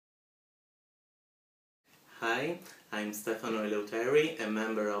Hi, I'm Stefano Eleuteri, a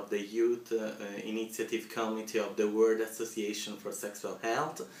member of the Youth Initiative Committee of the World Association for Sexual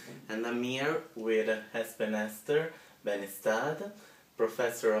Health, and I'm here with Esben Esther Benestad,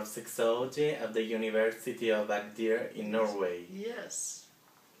 Professor of Sexology at the University of Agder in Norway. Yes,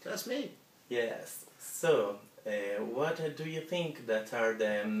 that's me. Yes, so what do you think that are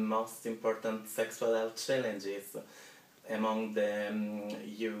the most important sexual health challenges among the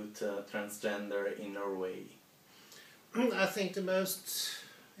youth transgender in Norway? I think the most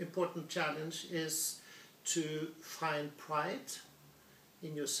important challenge is to find pride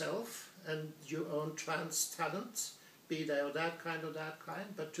in yourself and your own trans talent, be they of that kind or that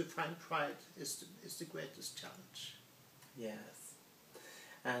kind, but to find pride is the greatest challenge. Yes.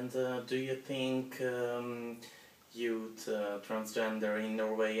 And do you think youth transgender in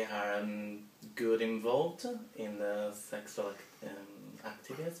Norway are good involved in the sexual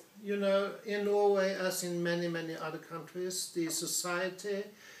activism? You know, in Norway, as in many other countries, the society,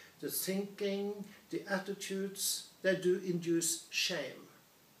 the thinking, the attitudes, they do induce shame.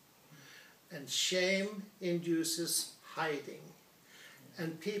 And shame induces hiding.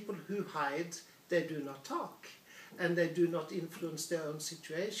 And people who hide, they do not talk. And they do not influence their own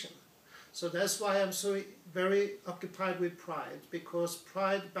situation. So that's why I'm so very occupied with pride, because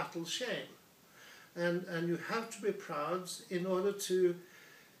pride battles shame. And you have to be proud in order to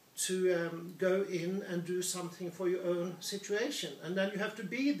go in and do something for your own situation. And then you have to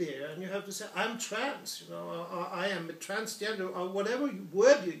be there and you have to say, I'm trans, you know, or I am a transgender, or whatever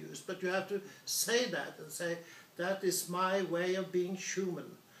word you use, but you have to say that and say, that is my way of being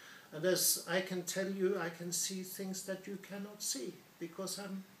human. And as I can tell you, I can see things that you cannot see because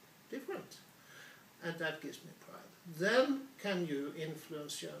I'm different. And that gives me pride. Then can you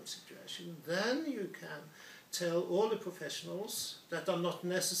influence your own situation. Then you can tell all the professionals that are not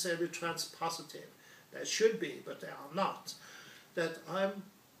necessarily trans-positive, they should be, but they are not, that I'm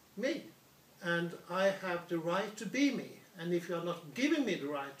me. And I have the right to be me. And if you're not giving me the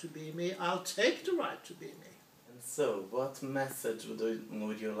right to be me, I'll take the right to be me. So, what message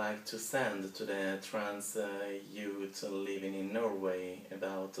would you like to send to the trans youth living in Norway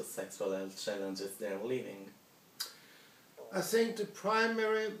about the sexual health challenges they're living? I think the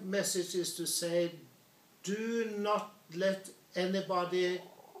primary message is to say, do not let anybody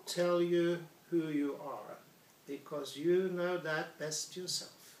tell you who you are, because you know that best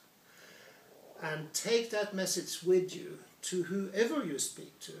yourself. And take that message with you to whoever you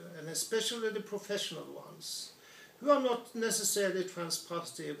speak to, and especially the professional ones, who are not necessarily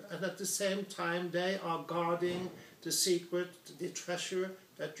trans-positive, and at the same time they are guarding the secret, the treasure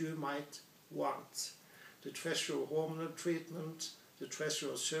that you might want. The treasure of hormonal treatment, the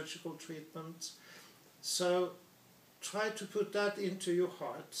treasure of surgical treatment. So try to put that into your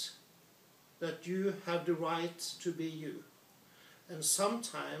heart, that you have the right to be you. And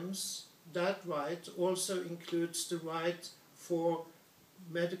sometimes that right also includes the right for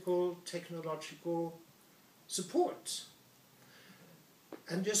medical, technological support.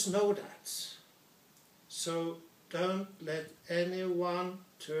 And just know that. So don't let anyone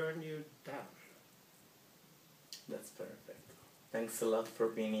turn you down. That's perfect. Thanks a lot for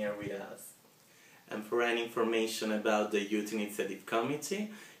being here with us. And for any information about the Youth Initiative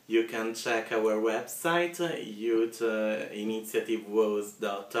Committee, you can check our website,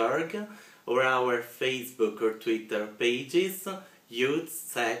 youthinitiativewows.org, or our Facebook or Twitter pages, Youth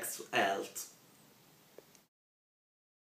Sex Health.